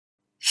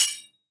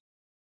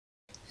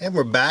And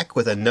we're back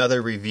with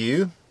another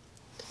review.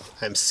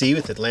 I'm C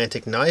with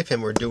Atlantic Knife,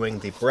 and we're doing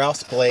the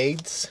Brous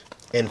Blades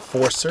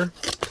Enforcer.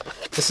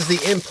 This is the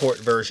import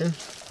version,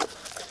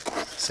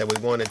 so we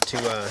wanted to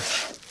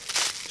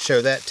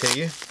show that to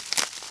you.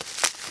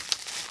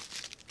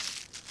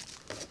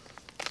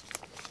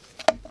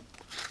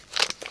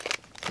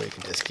 We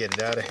can just get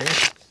it out of here.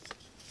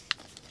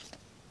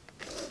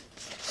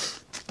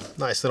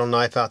 Nice little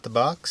knife out the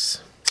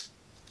box.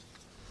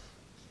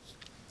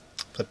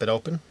 Flip it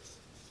open.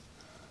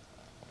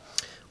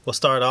 We'll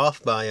start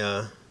off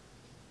by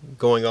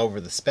going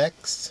over the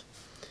specs.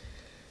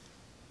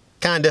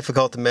 Kind of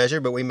difficult to measure,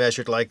 but we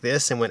measured like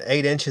this and went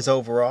 8 inches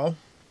overall.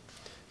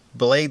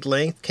 Blade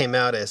length came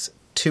out as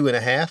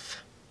 2.5.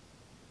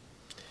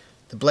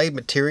 The blade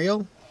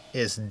material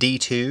is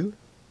D2.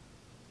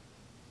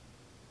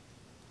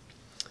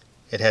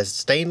 It has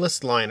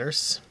stainless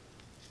liners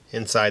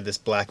inside this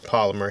black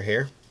polymer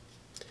here,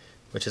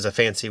 which is a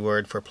fancy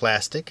word for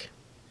plastic.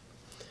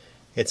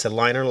 It's a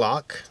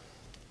Linerlock,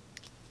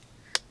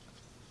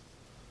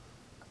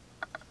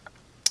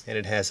 and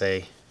it has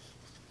a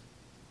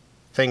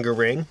finger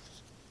ring.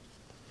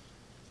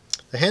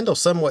 The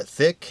handle's somewhat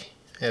thick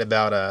at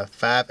about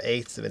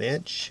 5/8 of an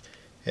inch.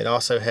 It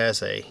also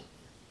has a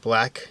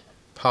black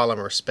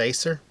polymer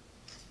spacer,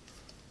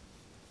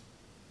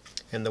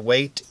 and the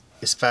weight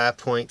is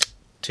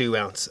 5.2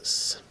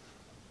 ounces.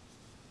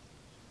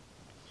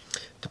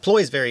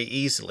 Deploys very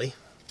easily,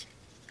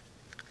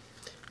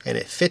 and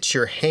it fits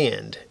your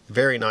hand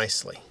very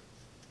nicely.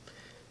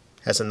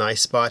 Has a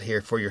nice spot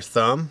here for your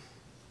thumb,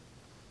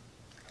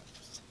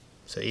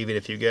 so even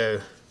if you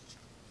go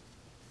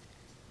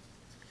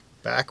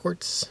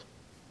backwards,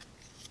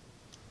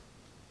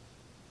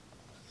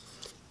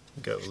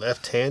 go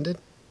left-handed,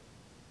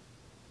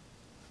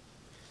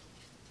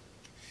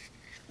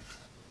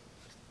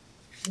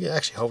 you can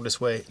actually hold this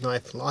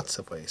knife lots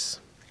of ways.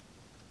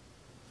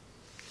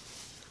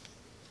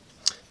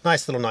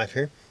 Nice little knife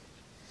here.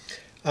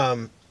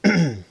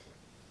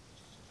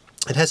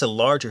 It has a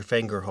larger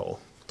finger hole.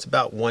 It's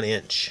about 1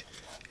 inch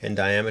in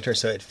diameter,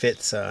 so it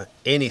fits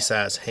any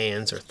size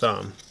hands or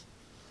thumb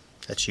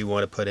that you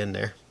want to put in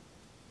there.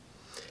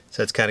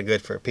 So it's kind of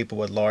good for people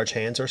with large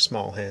hands or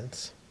small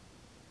hands.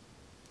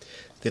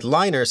 The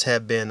liners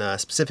have been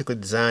specifically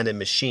designed and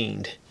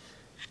machined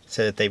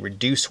so that they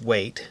reduce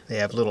weight. They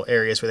have little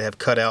areas where they have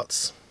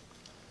cutouts,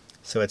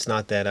 so it's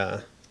not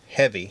that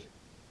heavy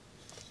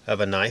of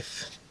a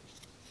knife.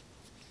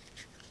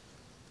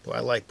 Well, I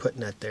like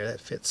putting that there.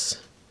 That fits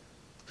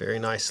very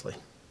nicely.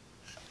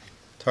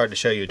 It's hard to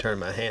show you turn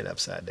my hand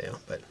upside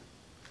down, but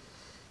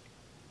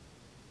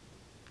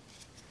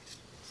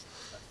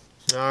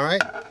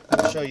alright,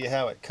 I'll show you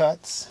how it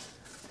cuts.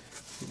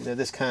 You know,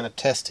 this kind of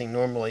testing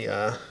normally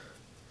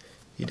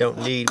you don't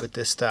need with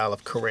this style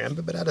of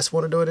Karambit, but I just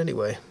want to do it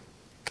anyway.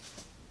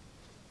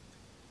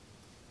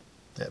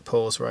 That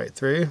pulls right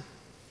through.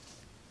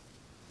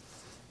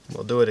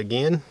 We'll do it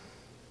again.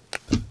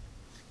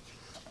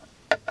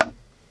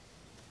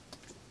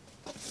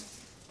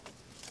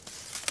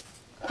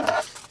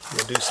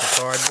 We'll do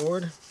some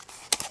cardboard.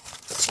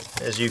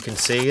 As you can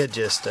see, it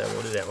just,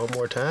 we'll do that one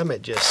more time.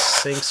 It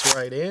just sinks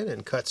right in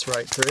and cuts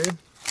right through.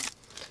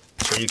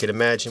 So you can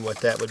imagine what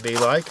that would be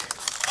like.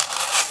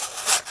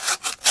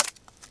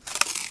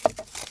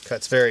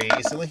 Cuts very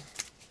easily.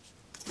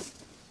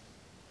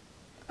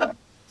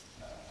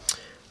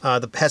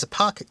 Has a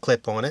pocket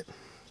clip on it.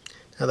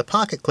 Now the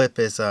pocket clip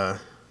is,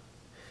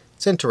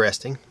 it's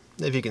interesting.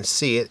 If you can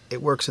see it,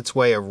 it works its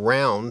way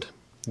around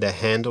the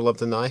handle of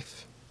the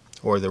knife,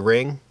 or the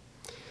ring.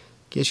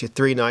 Gives you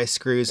 3 nice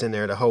screws in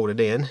there to hold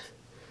it in.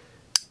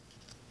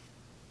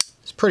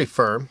 It's pretty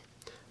firm.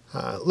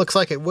 Looks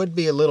like it would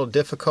be a little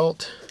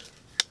difficult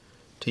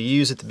to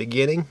use at the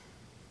beginning.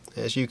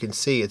 As you can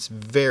see, it's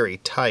very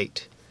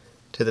tight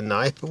to the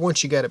knife, but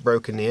once you got it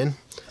broken in,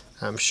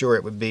 I'm sure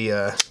it would be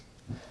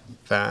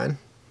fine.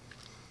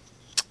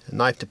 The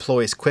knife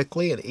deploys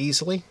quickly and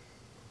easily.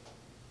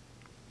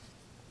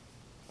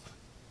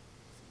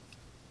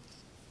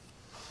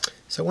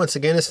 So once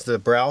again, this is the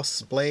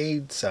Brous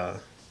Blades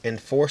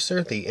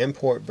Enforcer, the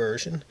import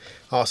version.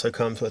 Also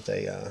comes with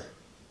a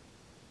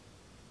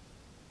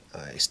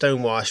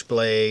stonewash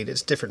blade.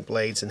 It's different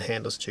blades and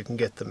handles that you can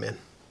get them in.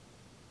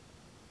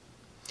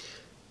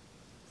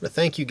 But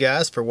thank you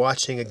guys for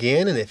watching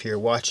again, and if you're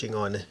watching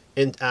on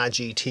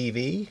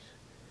IGTV,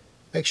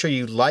 make sure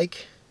you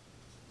like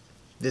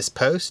this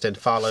post and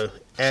follow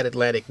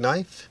 @Atlantic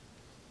Knife.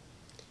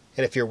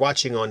 And if you're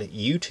watching on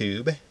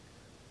YouTube,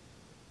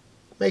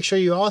 make sure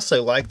you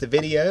also like the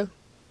video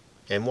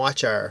and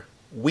watch our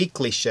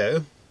weekly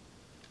show.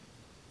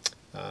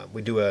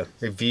 We do a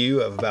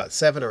review of about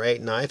 7 or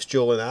 8 knives,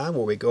 Jewel and I,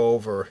 where we go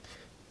over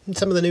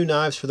some of the new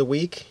knives for the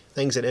week,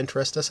 things that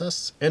interest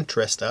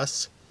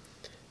us,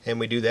 and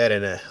we do that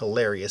in a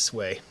hilarious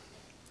way.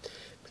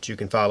 But you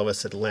can follow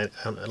us at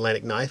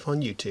Atlantic Knife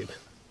on YouTube.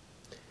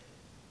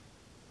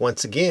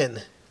 Once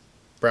again,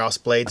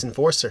 Brous Blades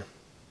Enforcer.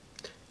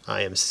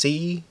 I am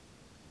C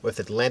with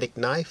Atlantic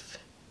Knife,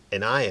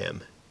 and I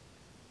am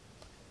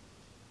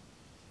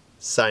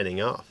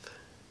signing off.